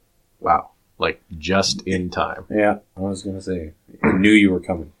Wow. Like, just in time. Yeah, I was going to say. I knew you were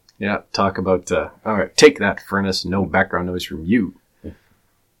coming. Yeah, talk about... all right, take that, furnace. No background noise from you. Yeah.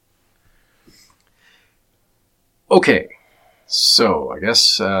 Okay. So, I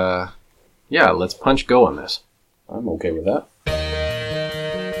guess, let's punch go on this. I'm okay with that.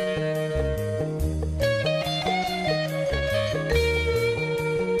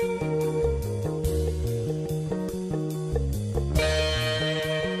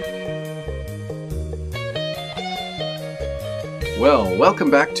 Well,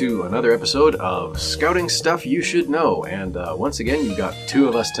 welcome back to another episode of Scouting Stuff You Should Know. And once again, you've got two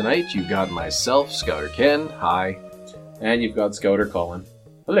of us tonight. You've got myself, Scouter Ken. Hi. And you've got Scouter Colin.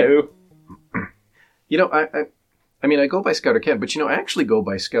 Hello. You know, I mean, I go by Scouter Ken, but, I actually go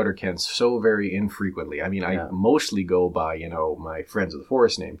by Scouter Ken so very infrequently. I mean, I mostly go by, my Friends of the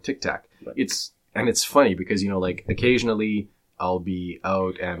Forest name, Tic Tac. Right. It's funny because, occasionally I'll be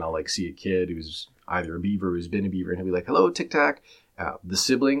out and I'll, see a kid who's either a beaver who's been a beaver, and he'll be like, hello, Tic Tac. The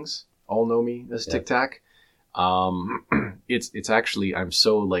siblings all know me as Tic Tac. It's actually, I'm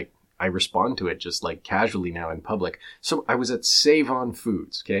so, I respond to it just, casually now in public. So I was at Save On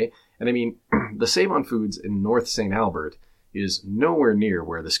Foods, okay? And I mean, the Save On Foods in North St. Albert is nowhere near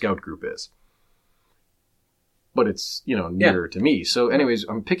where the Scout group is. But it's, nearer to me. So anyways,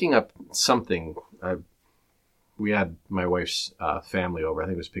 I'm picking up something. We had my wife's family over. I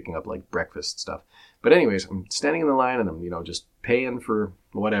think it was picking up, breakfast stuff. But anyways, I'm standing in the line and I'm, just paying for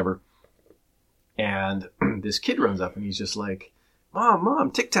whatever. And this kid runs up and he's just like,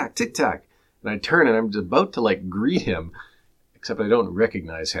 Mom, Tic Tac, Tic Tac. And I turn and I'm just about to, greet him, except I don't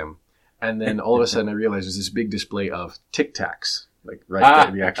recognize him. And then all of a sudden I realize there's this big display of Tic Tacs, right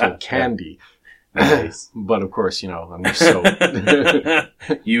there, the actual candy. Nice. But of course, I'm just so...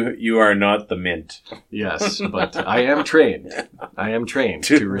 You are not the mint. Yes, but I am trained.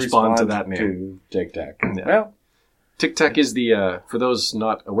 to respond to that name. To Tic Tac. Yeah. Well, Tic Tac is the, for those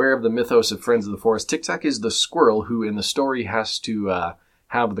not aware of the mythos of Friends of the Forest, Tic Tac is the squirrel who in the story has to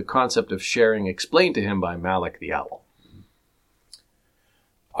have the concept of sharing explained to him by Malik the owl.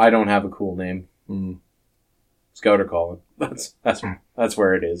 I don't have a cool name. Scouter Colin. That's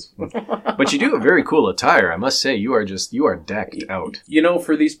where it is. But you do have very cool attire, I must say. You are decked out.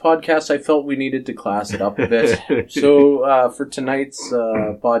 For these podcasts, I felt we needed to class it up a bit. So for tonight's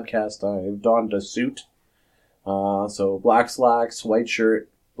podcast, I've donned a suit. So black slacks, white shirt,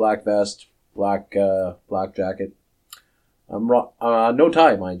 black vest, black jacket. No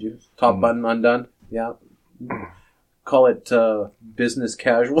tie, mind you. Top button undone. Yeah. Call it business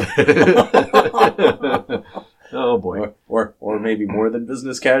casual. Oh boy. Or maybe more than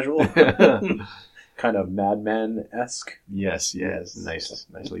business casual. Kind of madman-esque. Yes.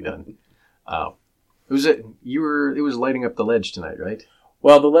 Nicely done. It was lighting up the ledge tonight, right?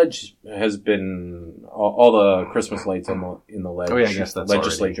 Well, the ledge has been all the Christmas lights in the ledge. Oh yeah, I guess that's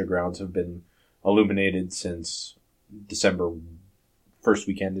legislature already... grounds have been illuminated since December, first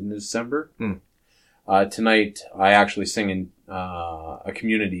weekend in December. Tonight, I actually sing in a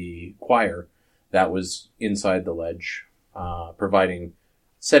community choir that was inside the ledge,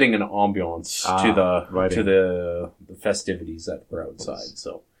 setting an ambiance to the festivities that were outside.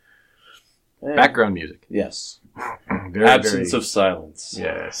 So, background music. Yes. Absence of silence.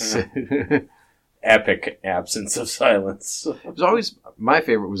 Yes. Epic absence of silence. It was always, my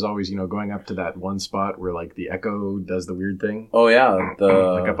favorite was always, going up to that one spot where the echo does the weird thing. Oh yeah,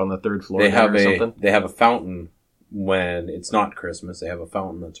 up on the third floor. They have a fountain when it's not Christmas. They have a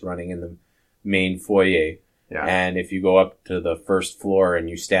fountain that's running in the main foyer. Yeah. And if you go up to the first floor and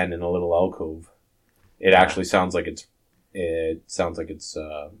you stand in a little alcove, it actually sounds like it's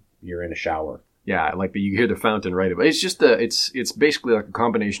you're in a shower. Yeah, you hear the fountain right above. It's just it's basically a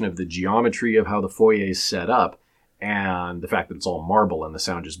combination of the geometry of how the foyer is set up and the fact that it's all marble and the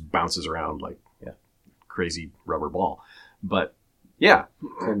sound just bounces around like crazy rubber ball. But yeah,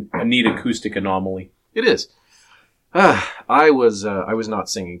 a neat acoustic anomaly. It is. I was not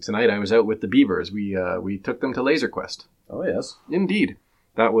singing tonight. I was out with the beavers. We took them to Laser Quest. Oh yes, indeed.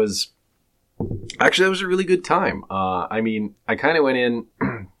 That was a really good time. I mean, I kind of went in.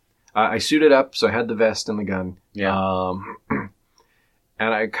 I suited up, so I had the vest and the gun. Yeah.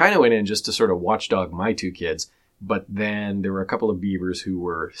 And I kind of went in just to sort of watchdog my two kids. But then there were a couple of beavers who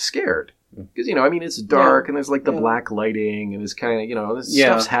were scared. Because, it's dark and there's the black lighting and it's kind of, this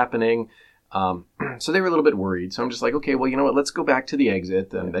stuff's happening. So they were a little bit worried. So I'm just like, okay, well, you know what? Let's go back to the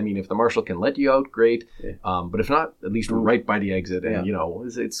exit. And I mean, if the marshal can let you out, great. Yeah. But if not, at least we're right by the exit and,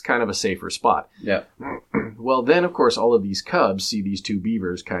 it's kind of a safer spot. Yeah. Well, then, of course, all of these cubs see these two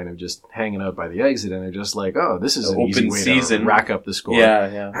beavers kind of just hanging out by the exit and they're just like, oh, this is an easy way to rack up the score.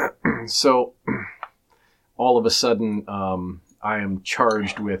 Yeah, yeah. So all of a sudden, I am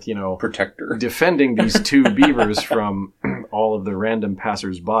charged with, Protector. defending these two beavers from all of the random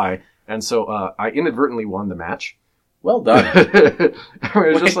passersby. And so I inadvertently won the match. Well done. I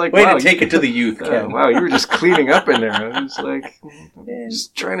was just like, way wow, to take it to the youth, Ken. wow, you were just cleaning up in there. I was like,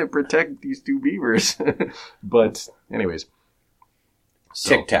 just trying to protect these two beavers. But anyways.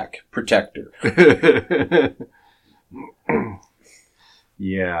 Tic Tac, Protector.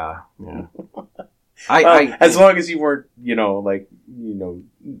 Yeah. As long as you weren't,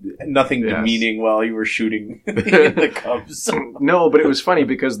 nothing Yes. demeaning while you were shooting the cubs. No, but it was funny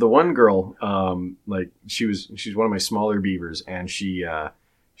because the one girl, she's one of my smaller beavers, and she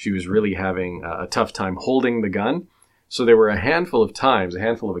was really having a tough time holding the gun. So there were a handful of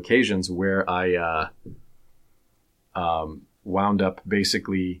occasions where I wound up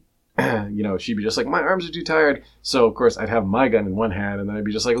basically, she'd be just like, my arms are too tired. So of course I'd have my gun in one hand, and then I'd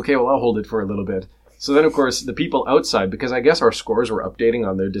be just like, okay, well, I'll hold it for a little bit. So then, of course, the people outside, because I guess our scores were updating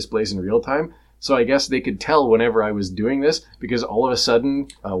on their displays in real time, so I guess they could tell whenever I was doing this, because all of a sudden,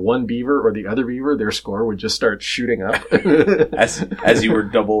 one beaver or the other beaver, their score would just start shooting up. as you were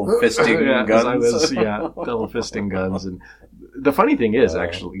double fisting guns. I was, double fisting guns. And the funny thing is,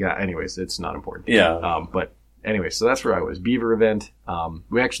 actually, anyways, it's not important. Yeah. But anyway, so that's where I was. Beaver event.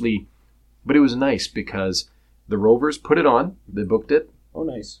 But it was nice because the Rovers put it on. They booked it. Oh,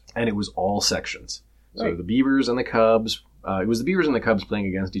 nice. And it was all sections. So Right. the Beavers and the Cubs, it was the Beavers and the Cubs playing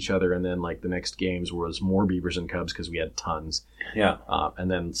against each other, and then like the next games was more Beavers and Cubs because we had tons. Yeah.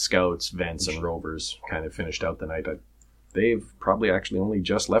 And then Scouts, Vents, and Rovers kind of finished out the night. They've probably actually only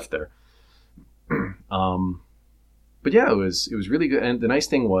just left there. But yeah, it was really good. And the nice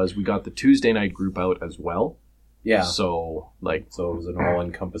thing was we got the Tuesday night group out as well. Yeah. So it was an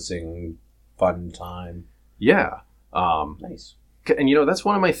all-encompassing fun time. Yeah. Nice. And that's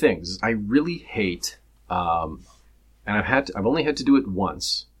one of my things. I really hate, and I've only had to do it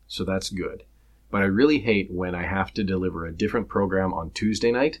once, so that's good. But I really hate when I have to deliver a different program on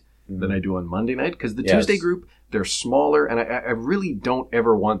Tuesday night than I do on Monday night, because the Tuesday group, they're smaller, and I really don't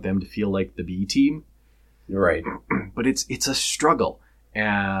ever want them to feel like the B team. Right. But it's a struggle.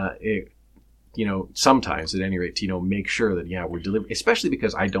 Sometimes at any rate, make sure that, we're delivering, especially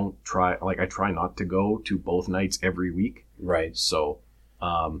because I try not to go to both nights every week. Right. So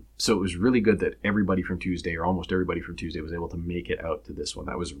it was really good that everybody from Tuesday, or almost everybody from Tuesday, was able to make it out to this one.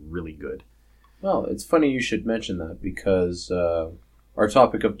 That was really good. Well, it's funny you should mention that because our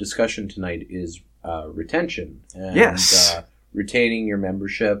topic of discussion tonight is retention. And, Yes. Retaining your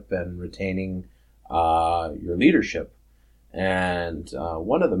membership and retaining your leadership. And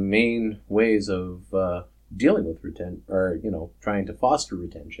one of the main ways of dealing with trying to foster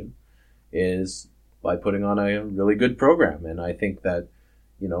retention is by putting on a really good program. And I think that,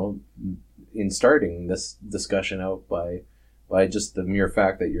 in starting this discussion out by just the mere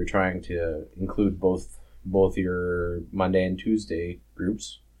fact that you're trying to include both your Monday and Tuesday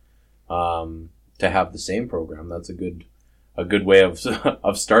groups, to have the same program, that's a good way of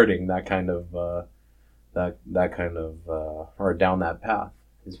starting that kind of or down that path,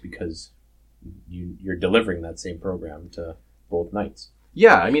 is because you're delivering that same program to both nights.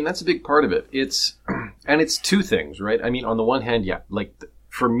 Yeah, I mean, that's a big part of it. It's two things, right? I mean, on the one hand,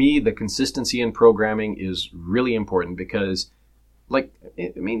 for me, the consistency in programming is really important because,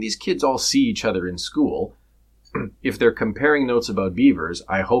 these kids all see each other in school. If they're comparing notes about beavers,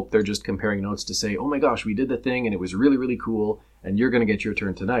 I hope they're just comparing notes to say, oh my gosh, we did the thing and it was really, really cool, and you're going to get your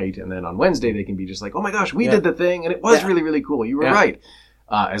turn tonight. And then on Wednesday, they can be just like, oh my gosh, we did the thing and it was really, really cool. You were right.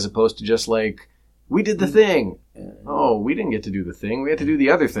 As opposed to just like, we did the thing. Oh, we didn't get to do the thing. We had to do the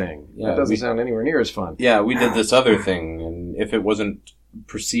other thing. Yeah, that doesn't sound anywhere near as fun. Yeah, we did this other thing. And if it wasn't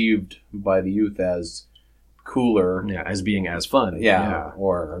perceived by the youth as cooler. Yeah, as being as fun. Yeah.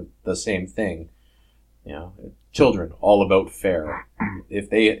 Or the same thing. Children, all about fair.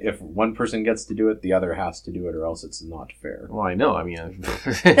 If one person gets to do it, the other has to do it, or else it's not fair. Well, I know. I mean,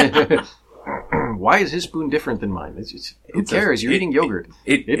 why is his spoon different than mine? Who cares? You're eating yogurt.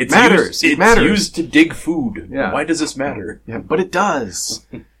 It matters. It matters. It's used to dig food. Yeah. Why does this matter? Yeah, but it does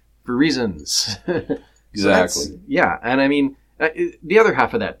for reasons. Exactly. And I mean, the other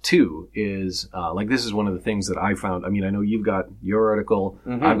half of that too is this is one of the things that I found. I mean, I know you've got your article.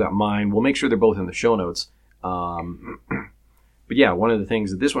 Mm-hmm. I've got mine. We'll make sure they're both in the show notes. But yeah, one of the things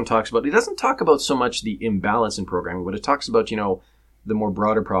that this one talks about, it doesn't talk about so much the imbalance in programming, but it talks about, the more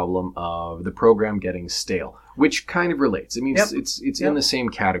broader problem of the program getting stale, which kind of relates. I mean, it's in the same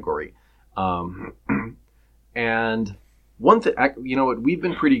category. And one thing, we've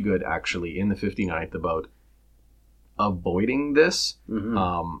been pretty good actually in the 59th about avoiding this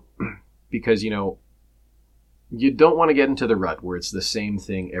Mm-hmm. because, you don't want to get into the rut where it's the same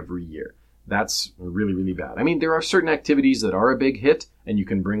thing every year. That's really, really bad. I mean, there are certain activities that are a big hit and you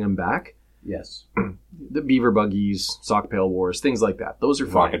can bring them back. Yes. The beaver buggies, sock pail wars, things like that. Those are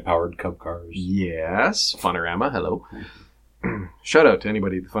fine. Rocket-powered Cub cars. Yes. Funorama, hello. Shout out to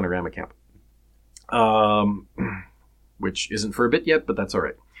anybody at the Funorama camp. Which isn't for a bit yet, but that's all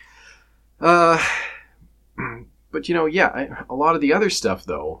right. But, a lot of the other stuff,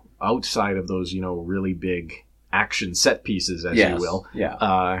 though, outside of those, really big action set pieces, as you will,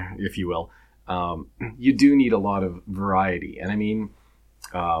 if you will, you do need a lot of variety. And I mean,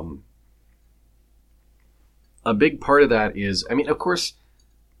 a big part of that is, of course,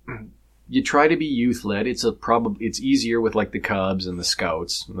 you try to be youth-led. It's easier with like the Cubs and the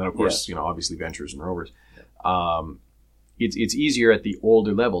Scouts, and then of course, obviously Ventures and Rovers. It's easier at the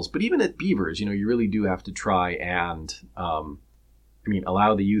older levels, but even at Beavers, you really do have to try and,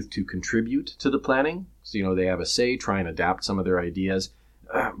 allow the youth to contribute to the planning. So, they have a say, try and adapt some of their ideas,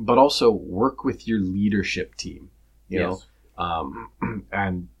 but also work with your leadership team, you know,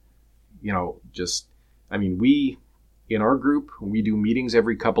 and, we, in our group, we do meetings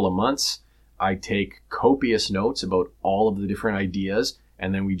every couple of months. I take copious notes about all of the different ideas,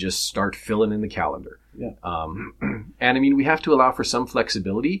 and then we just start filling in the calendar. Yeah. And we have to allow for some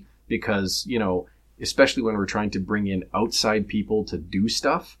flexibility because, especially when we're trying to bring in outside people to do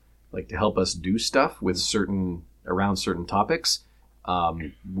stuff, like to help us do stuff around certain topics,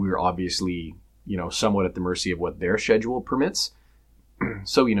 we're obviously, somewhat at the mercy of what their schedule permits.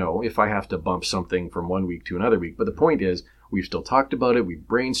 So, if I have to bump something from one week to another week, but the point is we've still talked about it. We've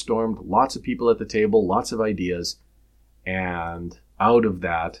brainstormed, lots of people at the table, lots of ideas. And out of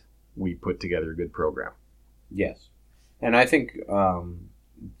that, we put together a good program. Yes. And I think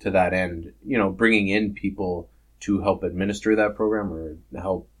to that end, bringing in people to help administer that program or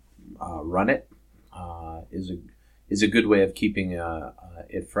help run it is a good way of keeping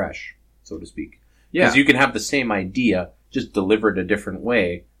it fresh, so to speak. Yeah. Because you can have the same idea, just delivered a different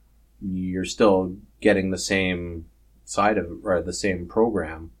way. You're still getting the same side of or the same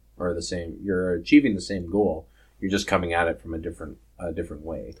program or you're achieving the same goal. You're just coming at it from a different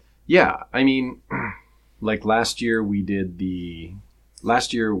way. Yeah, like last year when we did the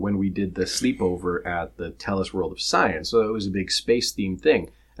sleepover at the TELUS World of Science, so it was a big space themed thing.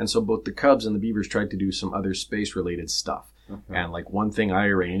 And so both the Cubs and the Beavers tried to do some other space related stuff. Okay. And like one thing I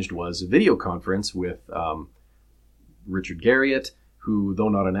arranged was a video conference with Richard Garriott, who, though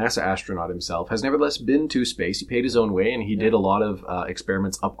not a NASA astronaut himself, has nevertheless been to space. He paid his own way, and he did a lot of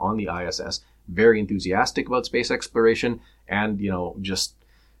experiments up on the ISS. Very enthusiastic about space exploration, and, just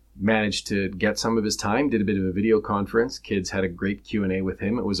managed to get some of his time, did a bit of a video conference. Kids had a great Q&A with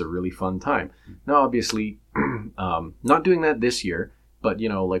him. It was a really fun time. Now, obviously, not doing that this year, but,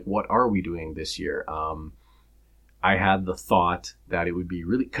 what are we doing this year? I had the thought that it would be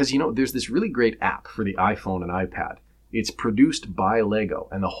really, because, there's this really great app for the iPhone and iPad. It's produced by Lego,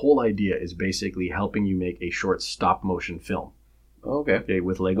 and the whole idea is basically helping you make a short stop-motion film. Okay,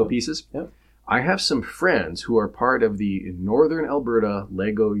 with Lego pieces. Yeah. I have some friends who are part of the Northern Alberta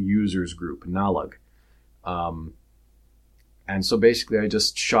Lego Users Group, NALUG. And so basically I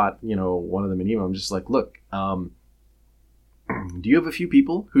just shot, one of them an email. I'm just like, look, do you have a few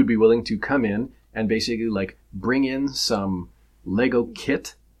people who'd be willing to come in and basically like bring in some Lego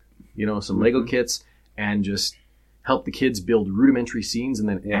kit, some Lego kits, and just help the kids build rudimentary scenes and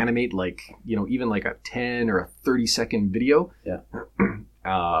then animate like, even like a 10 or a 30-second video. Yeah.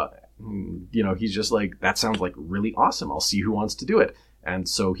 He's just like, that sounds like really awesome. I'll see who wants to do it. And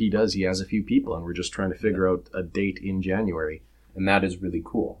so he does. He has a few people, and we're just trying to figure out a date in January. And that is really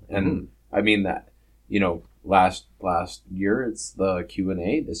cool. And I mean that, last year it's the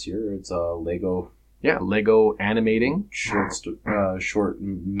Q&A. This year it's Lego. Yeah, Lego animating short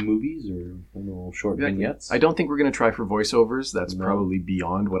movies or short vignettes. I don't think we're going to try for voiceovers. That's probably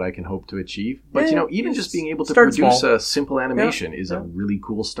beyond what I can hope to achieve. But even just being able to produce small. A simple animation is a really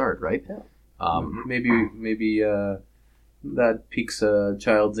cool start, right? Yeah. Maybe that piques a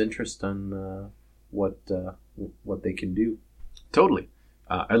child's interest on what they can do. Totally.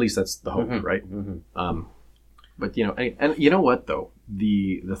 At least that's the hope, right? Mm-hmm. But and you know what though?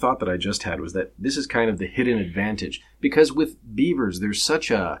 The thought that I just had was that this is kind of the hidden advantage, because with Beavers there's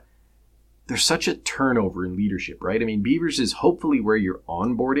such a turnover in leadership, right? Beavers is hopefully where you're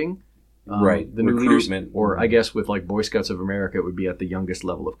onboarding right the new leaders, or I guess with like Boy Scouts of America it would be at the youngest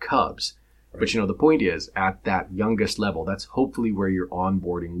level of Cubs. Right. But the point is, at that youngest level, that's hopefully where you're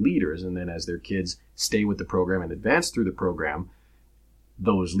onboarding leaders, and then as their kids stay with the program and advance through the program,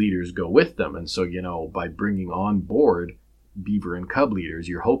 those leaders go with them. And so, by bringing on board beaver and cub leaders,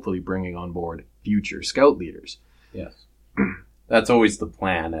 you're hopefully bringing on board future scout leaders. Yes. That's always the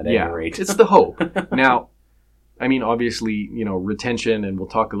plan at any rate. It's the hope. Now, I mean, obviously, retention, and we'll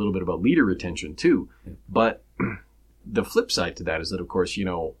talk a little bit about leader retention too. But the flip side to that is that, of course,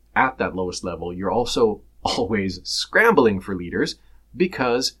 at that lowest level, you're also always scrambling for leaders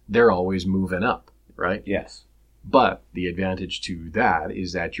because they're always moving up, right? Yes. But the advantage to that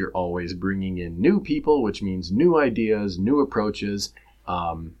is that you're always bringing in new people, which means new ideas, new approaches.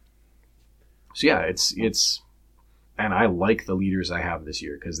 It's and I like the leaders I have this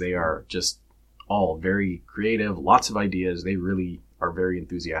year because they are just all very creative, lots of ideas. They really are very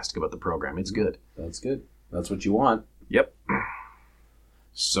enthusiastic about the program. It's good. That's good. That's what you want. Yep.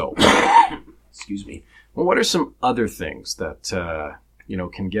 So, excuse me. Well, what are some other things that,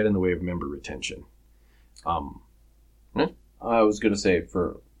 can get in the way of member retention? I was going to say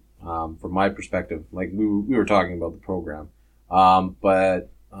from my perspective, like we were talking about the program, I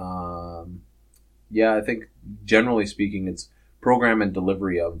think generally speaking, it's program and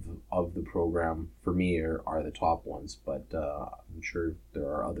delivery of the program for me are the top ones, but I'm sure there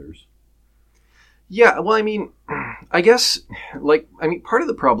are others. Yeah, well, I mean, I guess, part of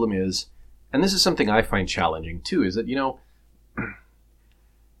the problem is, and this is something I find challenging too, is that,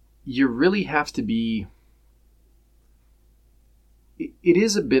 you really have to be, it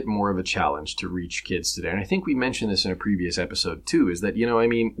is a bit more of a challenge to reach kids today. And I think we mentioned this in a previous episode too, is that,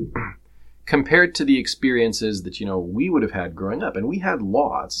 compared to the experiences that, we would have had growing up, and we had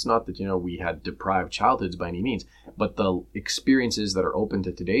lots. It's not that, we had deprived childhoods by any means, but the experiences that are open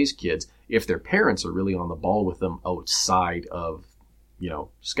to today's kids, if their parents are really on the ball with them outside of,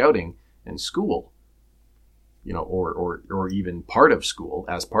 scouting and school, or even part of school,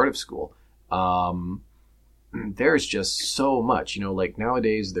 there's just so much,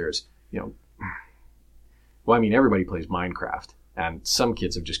 nowadays there's, everybody plays Minecraft. And some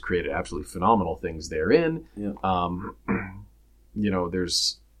kids have just created absolutely phenomenal things therein. Yeah.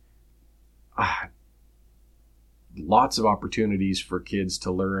 There's lots of opportunities for kids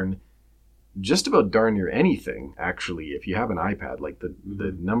to learn just about darn near anything, actually, if you have an iPad. Like the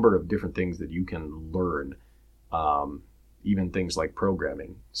number of different things that you can learn, even things like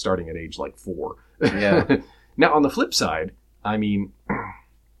programming, starting at age 4. Yeah. Now, on the flip side,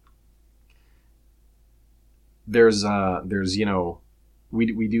 there's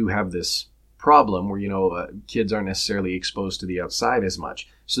we do have this problem where kids aren't necessarily exposed to the outside as much.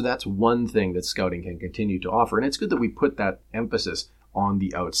 So that's one thing that scouting can continue to offer, and it's good that we put that emphasis on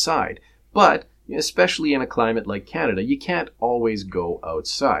the outside. But especially in a climate like Canada, you can't always go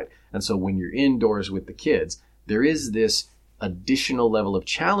outside, and so when you're indoors with the kids, there is this additional level of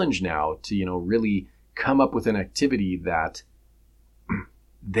challenge now to really come up with an activity that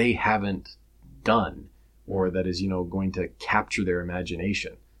they haven't done, or that is, going to capture their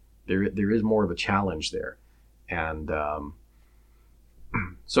imagination. There is more of a challenge there. And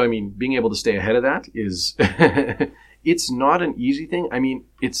so, being able to stay ahead of that is, it's not an easy thing.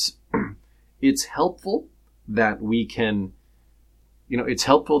 It's helpful that we can, it's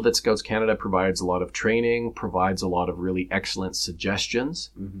helpful that Scouts Canada provides a lot of training, provides a lot of really excellent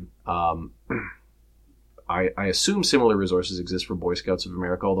suggestions. Mm-hmm. I assume similar resources exist for Boy Scouts of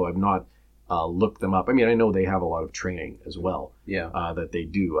America, although I've not look them up. I know they have a lot of training as well. Yeah. That they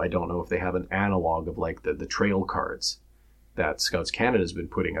do. I don't know if they have an analog of the trail cards that Scouts Canada has been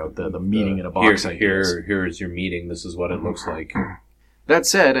putting out. The meeting in a box. Here's your meeting. This is what it looks like. That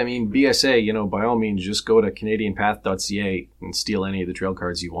said, BSA, by all means, just go to CanadianPath.ca and steal any of the trail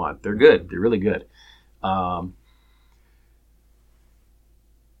cards you want. They're good. They're really good.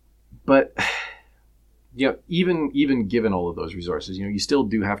 But even given all of those resources, you still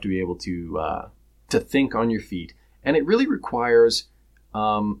do have to be able to think on your feet, and it really requires,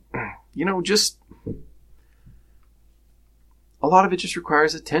 just a lot of it just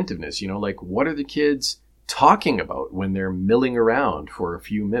requires attentiveness. What are the kids talking about when they're milling around for a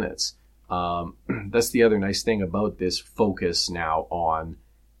few minutes? That's the other nice thing about this focus now on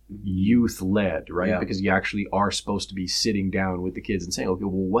youth-led, right? Yeah. Because you actually are supposed to be sitting down with the kids and saying, okay,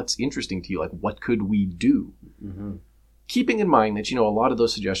 well, what's interesting to you? What could we do? Mm-hmm. Keeping in mind that, a lot of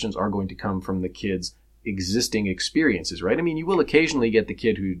those suggestions are going to come from the kids' existing experiences, right? You will occasionally get the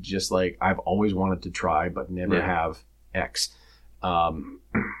kid who just I've always wanted to try, but never have X. And,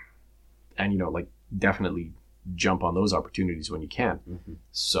 definitely jump on those opportunities when you can. Mm-hmm.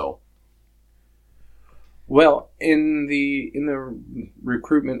 So... Well, in the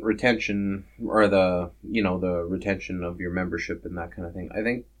recruitment retention, or the retention of your membership and that kind of thing, I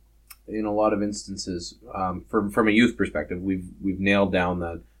think in a lot of instances, from a youth perspective, we've nailed down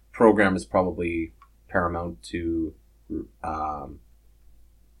that program is probably paramount to a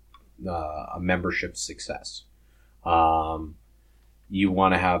membership success. You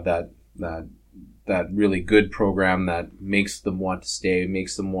want to have that really good program that makes them want to stay,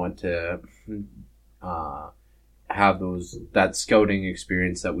 makes them want to have that scouting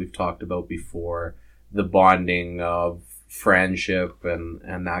experience that we've talked about before, the bonding of friendship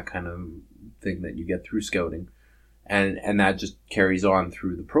and that kind of thing that you get through scouting, and that just carries on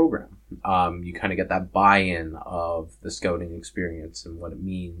through the program. You kind of get that buy-in of the scouting experience and what it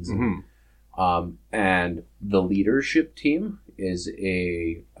means. Mm-hmm. And the leadership team is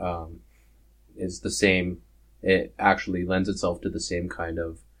the same. It actually lends itself to the same kind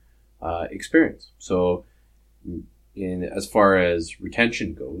of experience. So, as far as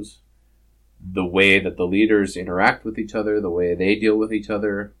retention goes, the way that the leaders interact with each other, the way they deal with each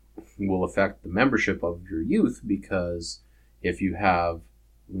other, will affect the membership of your youth, because if you have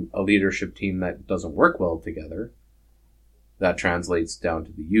a leadership team that doesn't work well together, that translates down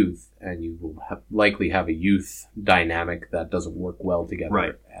to the youth, and you will likely have a youth dynamic that doesn't work well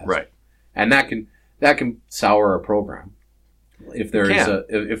together. Right. And that can sour a program if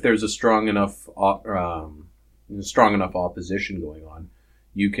there's a strong enough opposition going on.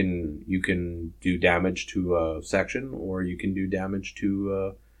 You can do damage to a section, or you can do damage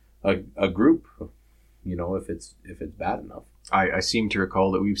to a group. If it's bad enough. I seem to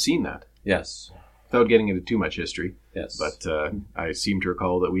recall that we've seen that. Yes. Without getting into too much history. Yes. But I seem to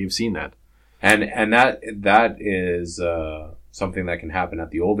recall that we've seen that. And that is something that can happen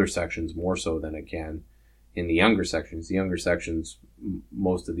at the older sections more so than it can in the younger sections. The younger sections,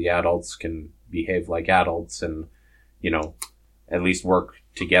 most of the adults can behave like adults and, at least work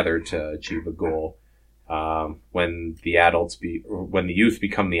together to achieve a goal. When the youth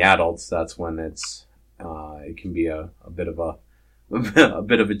become the adults, that's when it can be a bit of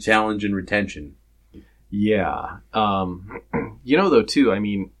a challenge in retention. Yeah. Though too, I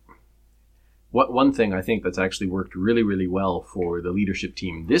mean, one thing I think that's actually worked really, really well for the leadership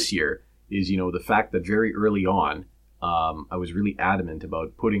team this year is, the fact that very early on, I was really adamant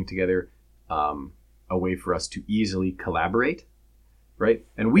about putting together a way for us to easily collaborate, right?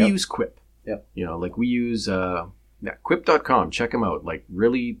 And we use Quip. Yep. We use Quip.com. Check them out. Like,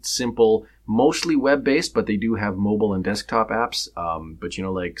 really simple, mostly web-based, but they do have mobile and desktop apps. But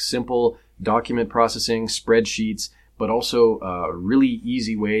simple document processing, spreadsheets, but also a really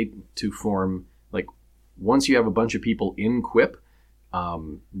easy way to form, once you have a bunch of people in Quip,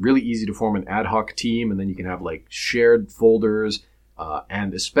 really easy to form an ad hoc team, and then you can have shared folders,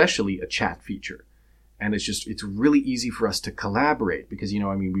 and especially a chat feature. And it's really easy for us to collaborate because,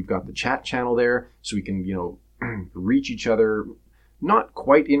 we've got the chat channel there, so we can, reach each other, not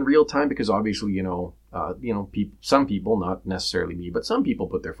quite in real time because obviously, some people, not necessarily me, but some people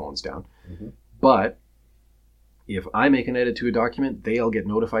put their phones down. Mm-hmm. But if I make an edit to a document, they all get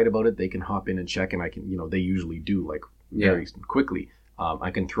notified about it. They can hop in and check, and I can, they usually do very quickly. I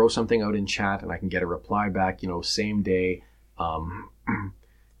can throw something out in chat and I can get a reply back, same day.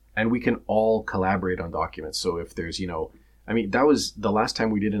 And we can all collaborate on documents. So if there's, that was the last time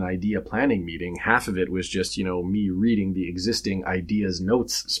we did an idea planning meeting. Half of it was just, me reading the existing ideas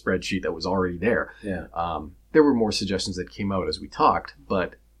notes spreadsheet that was already there. Yeah. There were more suggestions that came out as we talked,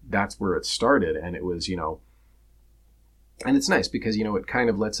 but that's where it started. And it was, and it's nice because, it kind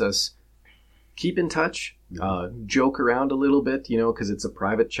of lets us keep in touch, joke around a little bit, because it's a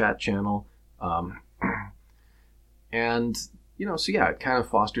private chat channel. And, so yeah, it kind of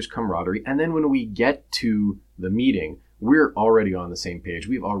fosters camaraderie. And then when we get to the meeting, we're already on the same page.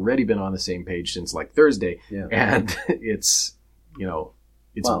 We've already been on the same page since Thursday. Yeah. And it's,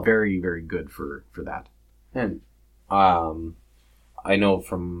 very, very good for that. And I know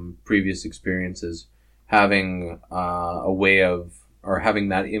from previous experiences, having a way of, or having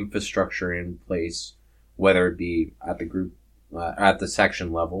that infrastructure in place, whether it be at the group, at the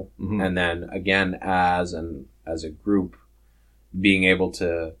section level, mm-hmm. and then again as a group, being able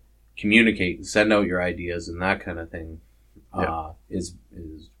to communicate and send out your ideas and that kind of thing, is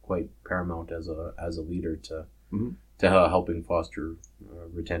quite paramount as a leader to helping foster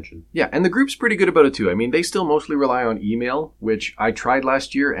retention. Yeah, and the group's pretty good about it too. I mean, they still mostly rely on email, which I tried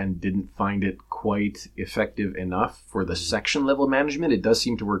last year and didn't find it quite effective enough for the section level management. It does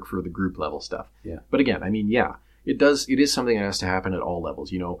seem to work for the group level stuff. Yeah. But again, it does. It is something that has to happen at all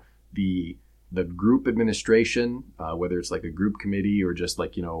levels. The group administration, whether it's a group committee or just a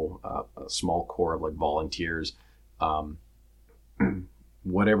small core of volunteers,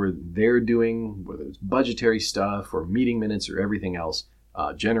 whatever they're doing, whether it's budgetary stuff or meeting minutes or everything else,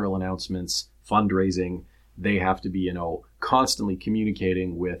 general announcements, fundraising. They have to be, constantly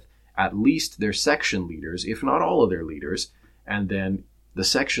communicating with at least their section leaders, if not all of their leaders. And then the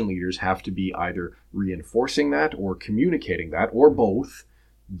section leaders have to be either reinforcing that or communicating that, or both,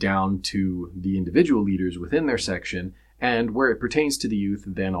 down to the individual leaders within their section. And where it pertains to the youth,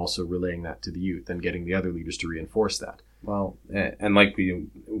 then also relaying that to the youth and getting the other leaders to reinforce that. Well, and like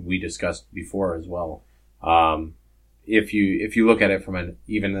we discussed before as well, if you look at it from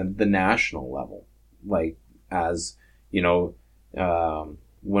even the national level, like as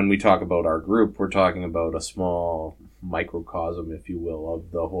when we talk about our group, we're talking about a small microcosm, if you will,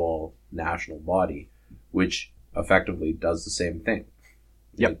 of the whole national body, which effectively does the same thing.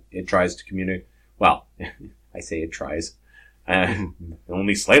 Yep. It tries to communicate. Well, I say it tries.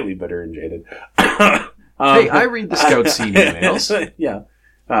 Only slightly bitter and jaded. Hey, I read the Scout Scene emails. Yeah.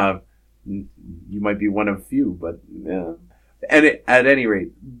 You might be one of few, but yeah. And at any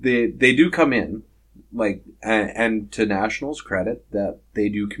rate, they do come in, like, and to Nationals' credit, that they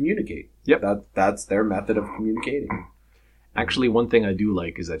do communicate. Yep. That's their method of communicating. Actually, one thing I do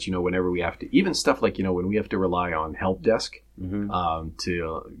like is that, whenever we have to, even stuff like, when we have to rely on help desk,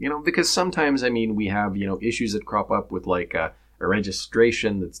 because sometimes, we have, issues that crop up with like a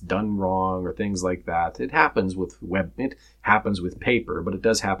registration that's done wrong or things like that. It happens with it happens with paper, but it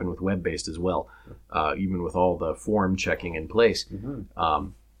does happen with web-based as well, even with all the form checking in place.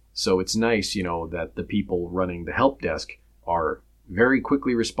 So it's nice, that the people running the help desk are very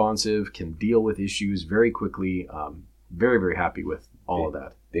quickly responsive, can deal with issues very quickly. Very, very happy with all of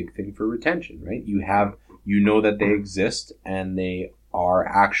that. Big thing for retention, right? You know that they exist and they are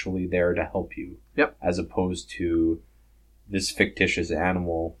actually there to help you. Yep. As opposed to this fictitious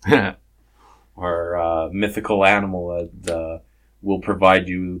animal or mythical animal that will provide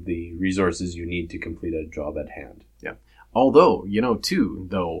you the resources you need to complete a job at hand. Yeah. Although,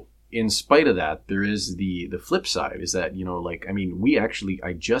 in spite of that, there is the flip side is that,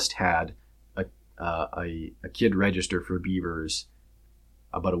 I just had a kid register for Beavers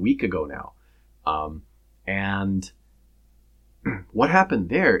about a week ago now. And what happened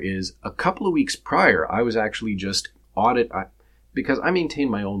there is a couple of weeks prior, I was actually just because I maintain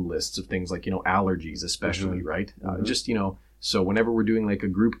my own lists of things like, allergies especially, right? So whenever we're doing like a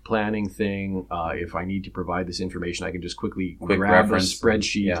group planning thing, if I need to provide this information, I can just quick grab a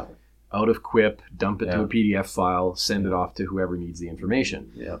spreadsheet out of Quip, dump it to a PDF file, send it off to whoever needs the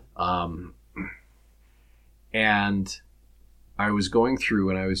information. Yeah. And I was going through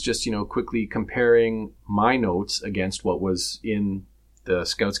and I was just, quickly comparing my notes against what was in the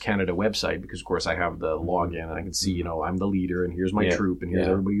Scouts Canada website, because of course I have the login and I can see, I'm the leader and here's my troop and here's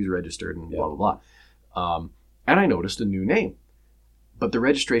everybody who's registered and blah, blah, blah. And I noticed a new name, but the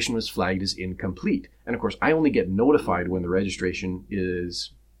registration was flagged as incomplete. And of course I only get notified when the registration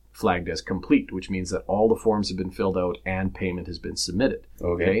is flagged as complete, which means that all the forms have been filled out and payment has been submitted.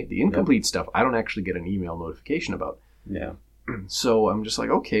 Okay. The incomplete stuff, I don't actually get an email notification about. Yeah. So I'm just like,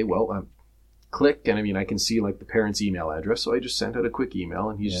 okay, well, click, and I can see like the parent's email address. So I just sent out a quick email,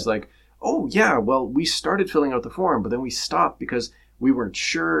 and he's just like, oh yeah, well, we started filling out the form, but then we stopped because we weren't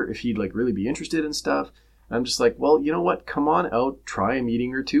sure if he'd like really be interested in stuff. I'm just like, well, you know what? Come on out, try a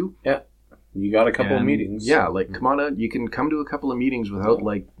meeting or two. Yeah. You got a couple of meetings. Yeah, like come on out. You can come to a couple of meetings without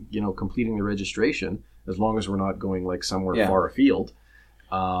completing the registration, as long as we're not going like somewhere far afield.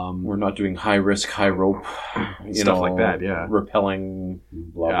 We're not doing high risk, high rope, stuff like that. Yeah, rappelling,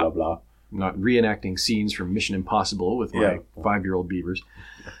 blah blah blah. Not reenacting scenes from Mission Impossible with my 5-year-old beavers.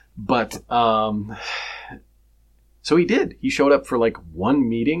 But so he did. He showed up for like one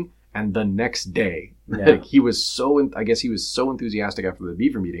meeting, and the next day, he was so enthusiastic after the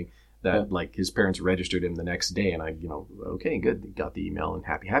beaver meeting that like his parents registered him the next day, and I, okay, good, got the email and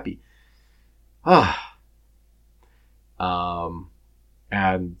happy.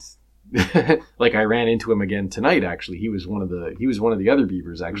 And like I ran into him again tonight. Actually, he was one of the other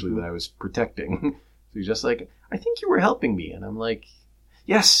beavers actually that I was protecting. So he's just like, I think you were helping me, and I'm like,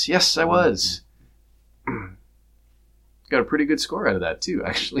 yes, I was. Got a pretty good score out of that too,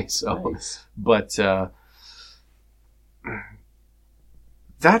 actually. So, nice. But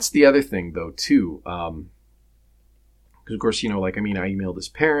that's the other thing, though, too. Because, of course, I emailed his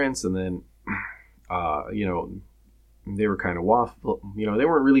parents, and then, they were kind of waffle. They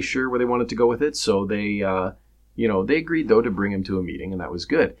weren't really sure where they wanted to go with it, so they, they agreed, though, to bring him to a meeting, and that was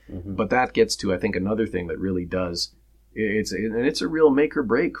good. Mm-hmm. But that gets to, I think, another thing that really does. It's a real make or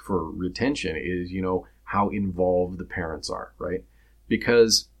break for retention is, how involved the parents are, right?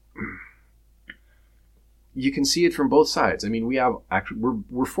 Because you can see it from both sides.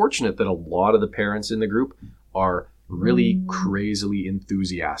 We're fortunate that a lot of the parents in the group are really crazily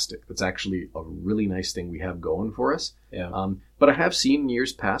enthusiastic. That's actually a really nice thing we have going for us. Yeah. But I have seen in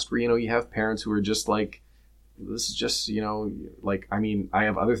years past where, you have parents who are just like, this is just, like, I mean, I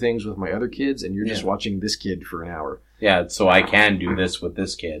have other things with my other kids and you're just watching this kid for an hour. Yeah, so I can do this with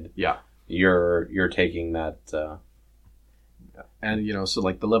this kid. Yeah. You're taking that... And, so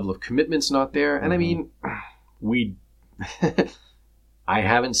like the level of commitment's not there. And I mean, I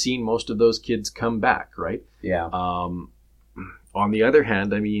haven't seen most of those kids come back, right? Yeah. On the other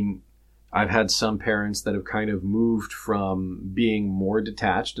hand, I mean, I've had some parents that have kind of moved from being more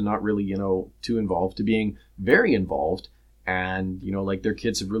detached and not really, too involved to being very involved. And, like their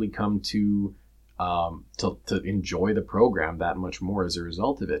kids have really come to enjoy the program that much more as a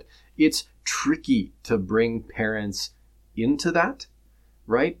result of it. It's tricky to bring parents into that,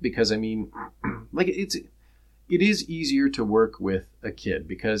 right? Because I mean, like it is easier to work with a kid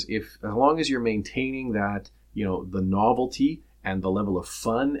because as long as you're maintaining that, the novelty and the level of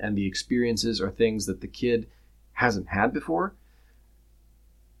fun and the experiences are things that the kid hasn't had before,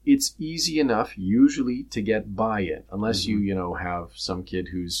 it's easy enough usually to get buy-in, unless you have some kid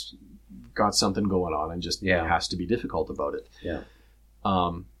who's got something going on and just has to be difficult about it. Yeah.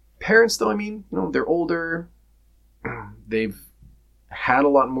 Parents, though, I mean, they're older, they've had a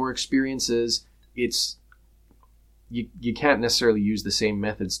lot more experiences. It's you can't necessarily use the same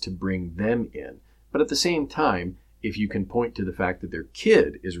methods to bring them in. But at the same time, if you can point to the fact that their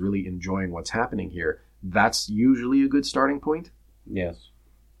kid is really enjoying what's happening here, that's usually a good starting point. Yes.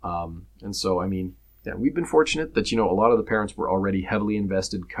 And so, I mean, yeah, we've been fortunate that, a lot of the parents were already heavily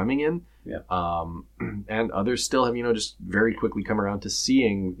invested coming in. Yeah. And others still have, just very quickly come around to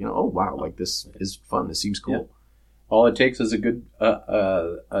seeing, oh, wow, like this is fun. This seems cool. Yeah. All it takes is a good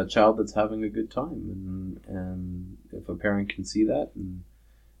a child that's having a good time, and if a parent can see that and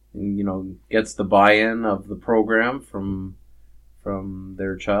gets the buy-in of the program from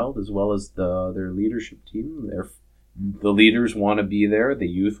their child as well as their leadership team, the leaders want to be there, the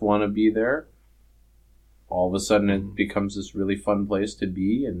youth want to be there. All of a sudden, it becomes this really fun place to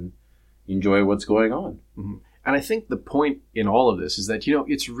be and enjoy what's going on. Mm-hmm. And I think the point in all of this is that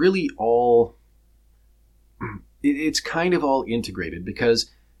it's really all. It's kind of all integrated because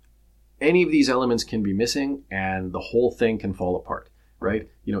any of these elements can be missing and the whole thing can fall apart, right?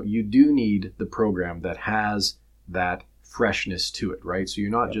 You do need the program that has that freshness to it, right? So you're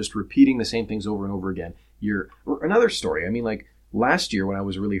not just repeating the same things over and over again. Another story. I mean, like last year when I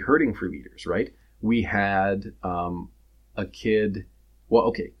was really hurting for leaders, right? We had a kid. Well,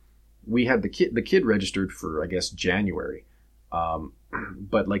 okay, we had the kid registered for, I guess, January.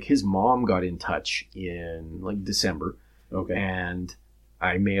 But like his mom got in touch in like December. Okay. And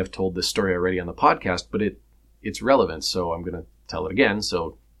I may have told this story already on the podcast, but it's relevant, so I'm going to tell it again.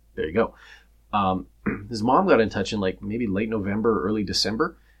 So there you go. His mom got in touch in like maybe late November, early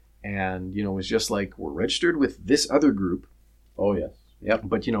December, and was just like, we're registered with this other group. Oh yes. Yep.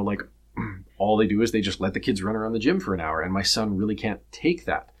 But like all they do is they just let the kids run around the gym for an hour, and my son really can't take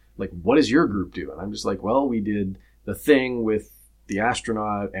that. Like, what does your group do? And I'm just like, well, we did the thing with the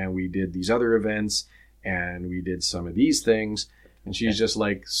astronaut and we did these other events and we did some of these things. And she's just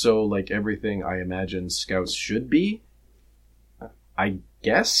like, so like everything I imagine scouts should be, I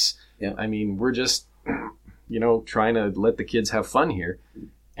guess. Yeah. I mean, we're just, trying to let the kids have fun here.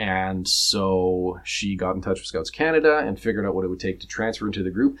 And so she got in touch with Scouts Canada and figured out what it would take to transfer into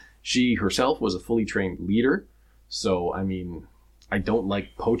the group. She herself was a fully trained leader. So, I mean, I don't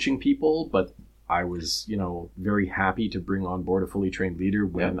like poaching people, but I was, very happy to bring on board a fully trained leader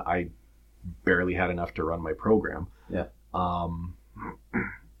when I barely had enough to run my program. Yeah.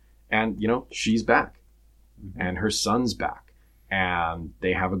 And, she's back and her son's back and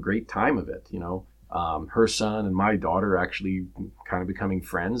they have a great time of it. Her son and my daughter are actually kind of becoming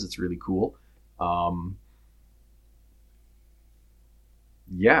friends. It's really cool.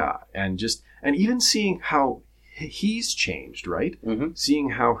 Yeah. And even seeing how he's changed, right? Mm-hmm.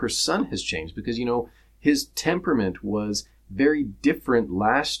 Seeing how her son has changed because, his temperament was very different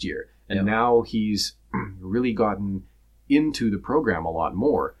last year. And now he's really gotten into the program a lot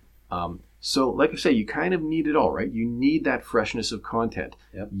more. So like I say, you kind of need it all, right? You need that freshness of content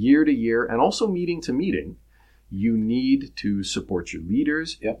year to year and also meeting to meeting. You need to support your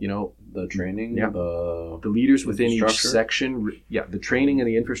leaders, the training, the leaders within each section. Yeah, the training and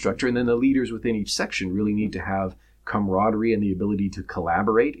the infrastructure. And then the leaders within each section really need to have camaraderie and the ability to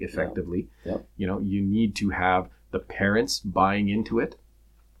collaborate effectively. Yeah. You need to have the parents buying into it.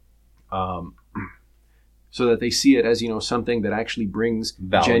 So that they see it as, something that actually brings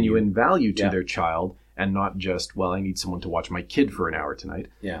genuine value to their child and not just, well, I need someone to watch my kid for an hour tonight.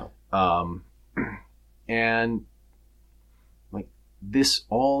 Yeah. And this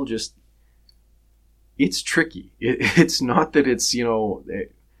all just, it's tricky. It's not that it's,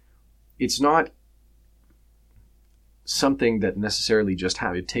 it's not something that necessarily just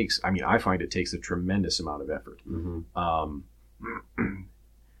it takes, I find it takes a tremendous amount of effort.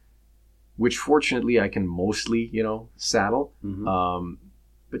 Which fortunately I can mostly, saddle.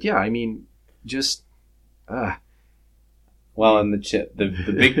 But yeah, just, well, and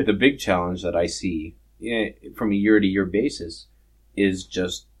the big challenge that I see from a year to year basis is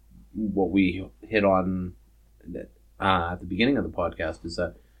just what we hit on at the beginning of the podcast, is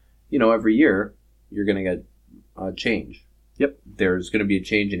that, every year you're going to get a change. Yep. There's going to be a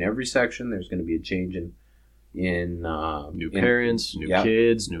change in every section. There's going to be a change in new parents, new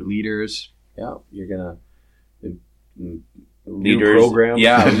kids, new leaders. Yeah, you're gonna leaders, new program.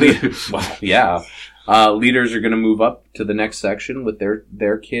 Yeah, leaders are gonna move up to the next section with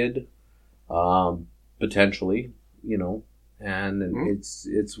their kid, potentially, and it's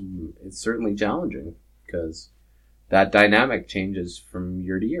certainly challenging because that dynamic changes from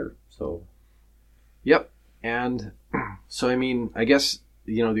year to year. So, yep, and so I guess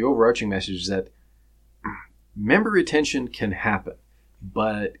the overarching message is that member retention can happen,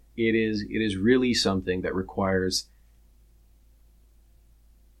 but it is really something that requires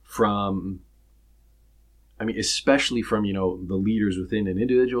especially from the leaders within an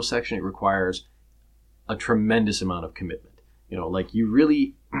individual section, it requires a tremendous amount of commitment. You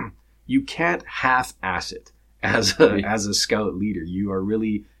can't half-ass it as a scout leader.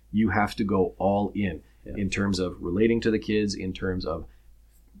 You have to go all in terms of relating to the kids, in terms of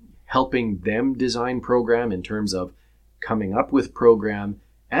helping them design program, in terms of coming up with program,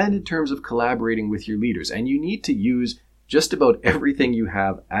 and in terms of collaborating with your leaders. And you need to use just about everything you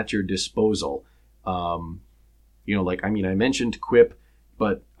have at your disposal. I mentioned Quip,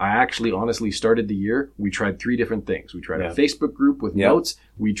 but I actually honestly started the year, we tried 3 different things. We tried a Facebook group with notes.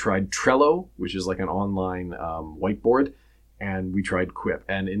 We tried Trello, which is like an online whiteboard, and we tried Quip.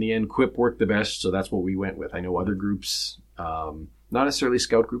 And in the end, Quip worked the best, so that's what we went with. I know other groups, not necessarily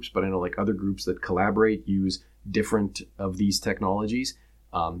scout groups, but I know other groups that collaborate use different of these technologies.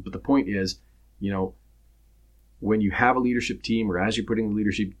 But the point is, when you have a leadership team, or as you're putting the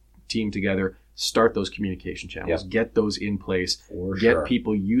leadership team together, start those communication channels, get those in place, get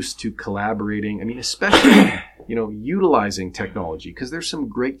people used to collaborating. Especially, utilizing technology, because there's some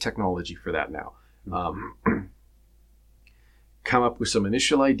great technology for that now. Come up with some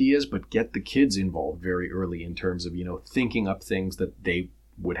initial ideas, but get the kids involved very early in terms of, thinking up things that they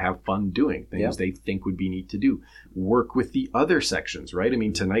would have fun doing, things they think would be neat to do. Work with the other sections, right?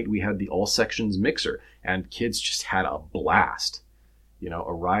 Tonight we had the all sections mixer, and kids just had a blast,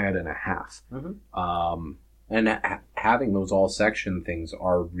 a riot and a half. And having those all section things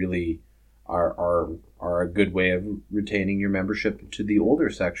are really are a good way of retaining your membership to the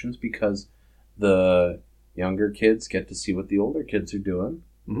older sections, because the younger kids get to see what the older kids are doing,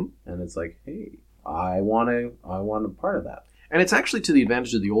 and it's like, hey, I want a part of that. And it's actually to the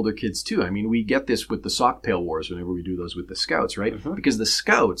advantage of the older kids, too. We get this with the sock pail wars whenever we do those with the scouts, right? Because the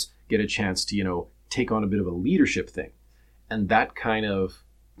scouts get a chance to, take on a bit of a leadership thing. And that kind of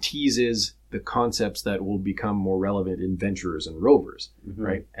teases the concepts that will become more relevant in venturers and rovers,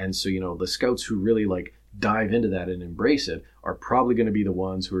 right? And so, the scouts who really, dive into that and embrace it are probably going to be the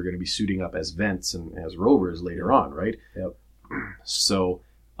ones who are going to be suiting up as vents and as rovers later on, right? Yep. So,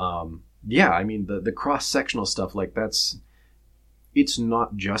 the cross-sectional stuff, it's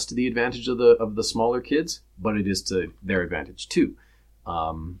not just to the advantage of the smaller kids, but it is to their advantage too.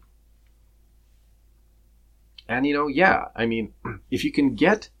 If you can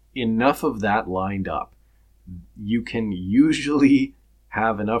get enough of that lined up, you can usually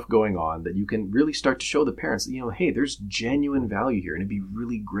have enough going on that you can really start to show the parents that, hey, there's genuine value here, and it'd be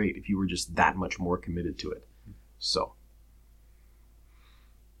really great if you were just that much more committed to it. So,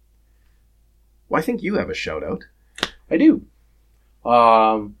 well, I think you have a shout out. I do.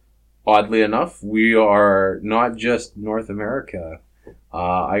 Oddly enough, we are not just North America.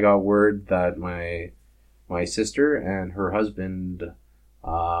 I got word that my sister and her husband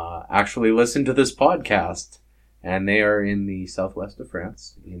actually listen to this podcast, and they are in the southwest of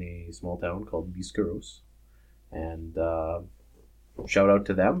France, in a small town called Biscarrosse. And shout out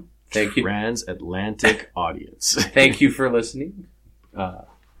to them. Thank you, transatlantic audience. Thank you for listening.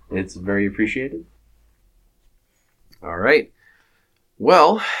 It's very appreciated. All right.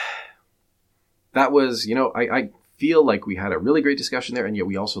 Well, that was, I feel like we had a really great discussion there, and yet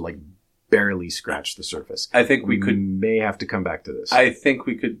we also barely scratched the surface. I think we may have to come back to this. I think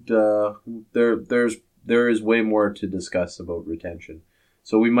we could, there is way more to discuss about retention.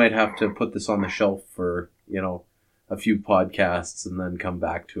 So we might have to put this on the shelf for, a few podcasts and then come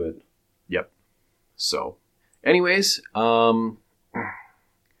back to it. Yep. So, anyways, I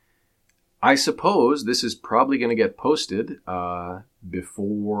suppose this is probably going to get posted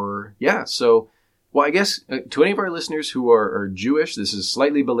before... Yeah, so... Well, I guess to any of our listeners who are Jewish, this is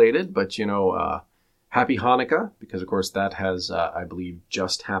slightly belated, but, happy Hanukkah, because, of course, that has, I believe,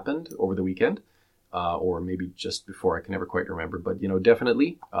 just happened over the weekend, or maybe just before. I can never quite remember. But,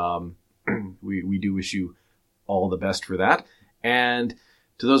 definitely, we do wish you all the best for that. And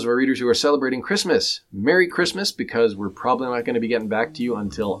to those of our readers who are celebrating Christmas, Merry Christmas, because we're probably not going to be getting back to you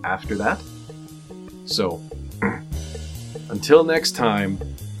until after that. So, until next time,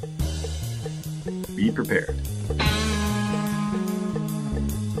 be prepared.